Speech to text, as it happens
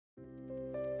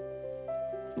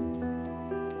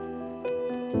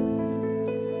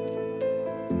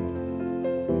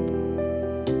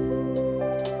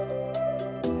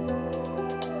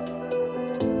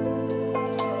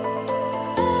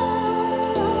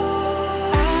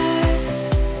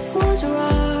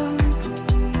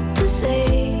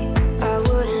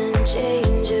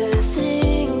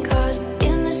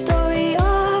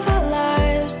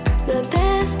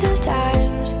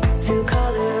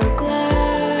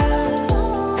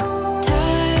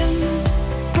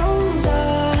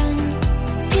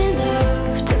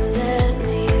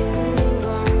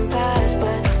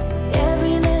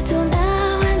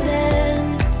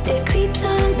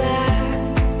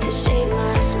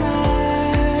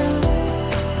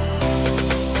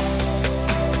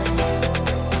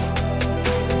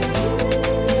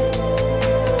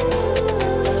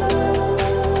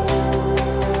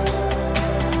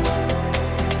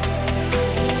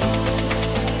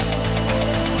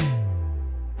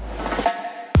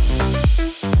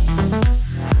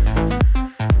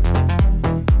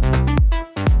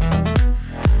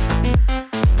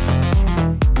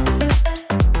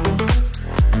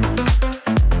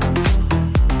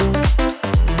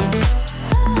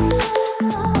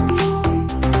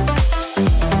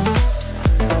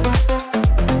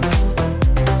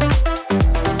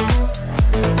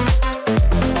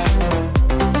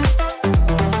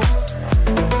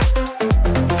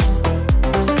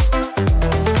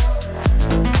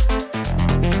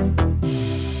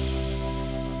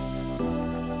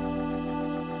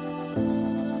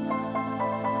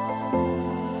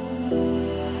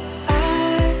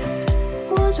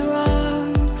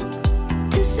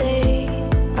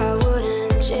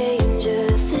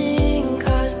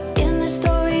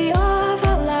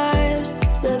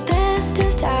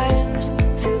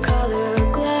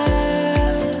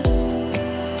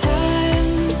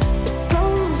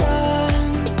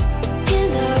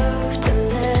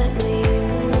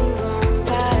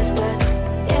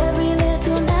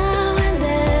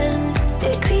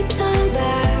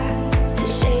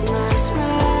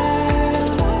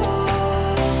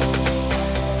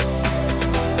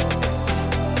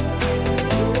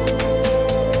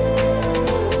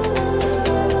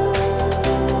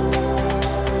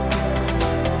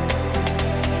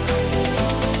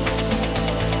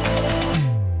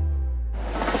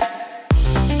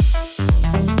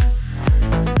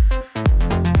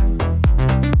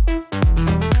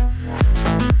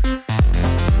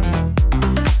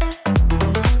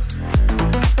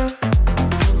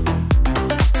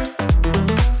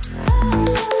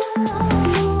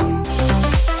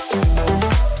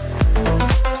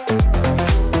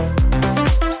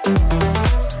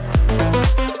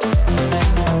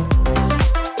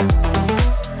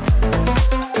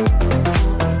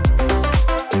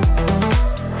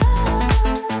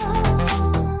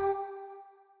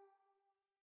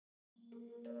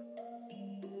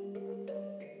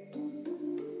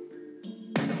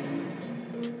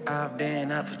I've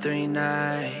been up for 3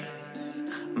 nights.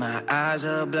 My eyes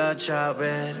are bloodshot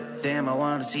red. Damn, I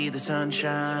wanna see the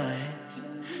sunshine.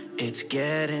 It's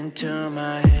getting to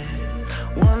my head.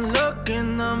 One look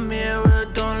in the mirror,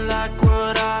 don't like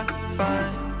what I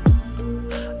find.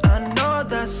 I know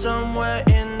that somewhere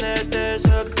in there there's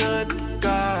a good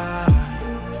guy,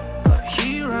 but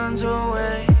he runs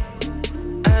away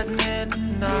at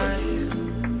midnight.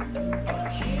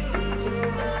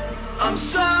 I'm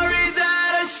sorry that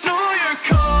I stole your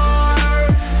car.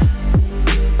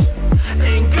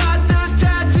 Ain't got those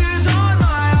tattoos on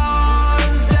my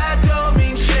arms that don't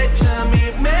mean shit to me.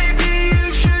 Maybe you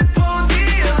should pull the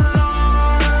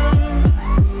alarm,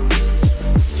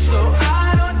 so I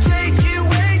don't take it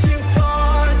way too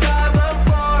far. Die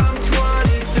before I'm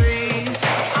 23.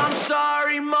 I'm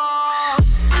sorry, Mom.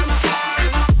 I'm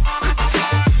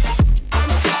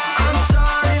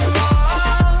sorry,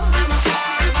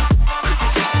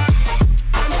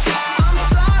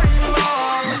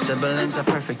 my siblings are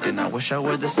perfect and I wish I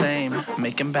were the same.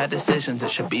 Making bad decisions,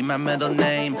 it should be my middle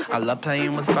name. I love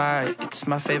playing with fire, it's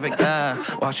my favorite.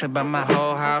 Watch me burn my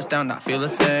whole house down, not feel a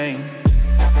thing.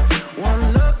 One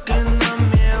look in the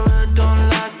mirror, don't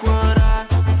like what I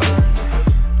find.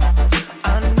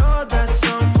 I know that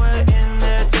somewhere in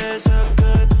there there's a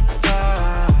good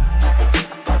guy,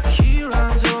 but he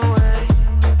runs away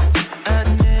at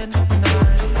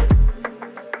midnight.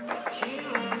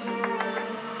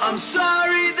 I'm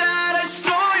sorry that I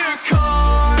stole your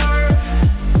car.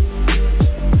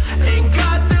 Ain't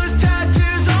got those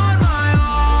tattoos on my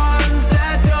arms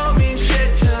that don't mean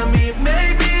shit to me.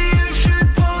 Maybe you should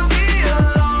pull the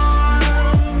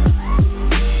alarm,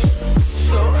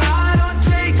 so I don't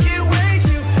take it way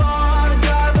too far.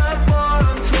 Die before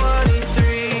I'm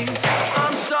 23.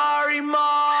 I'm sorry,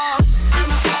 Mom.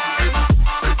 I'm sorry,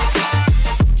 Mom.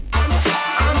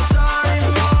 I'm sorry,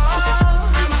 Mom.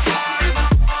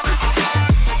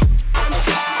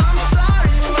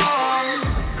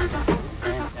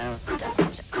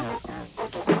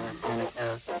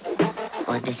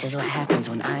 Well, this is what happens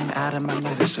when I'm out of my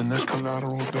medicine. There's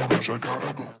collateral damage, I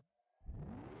gotta go.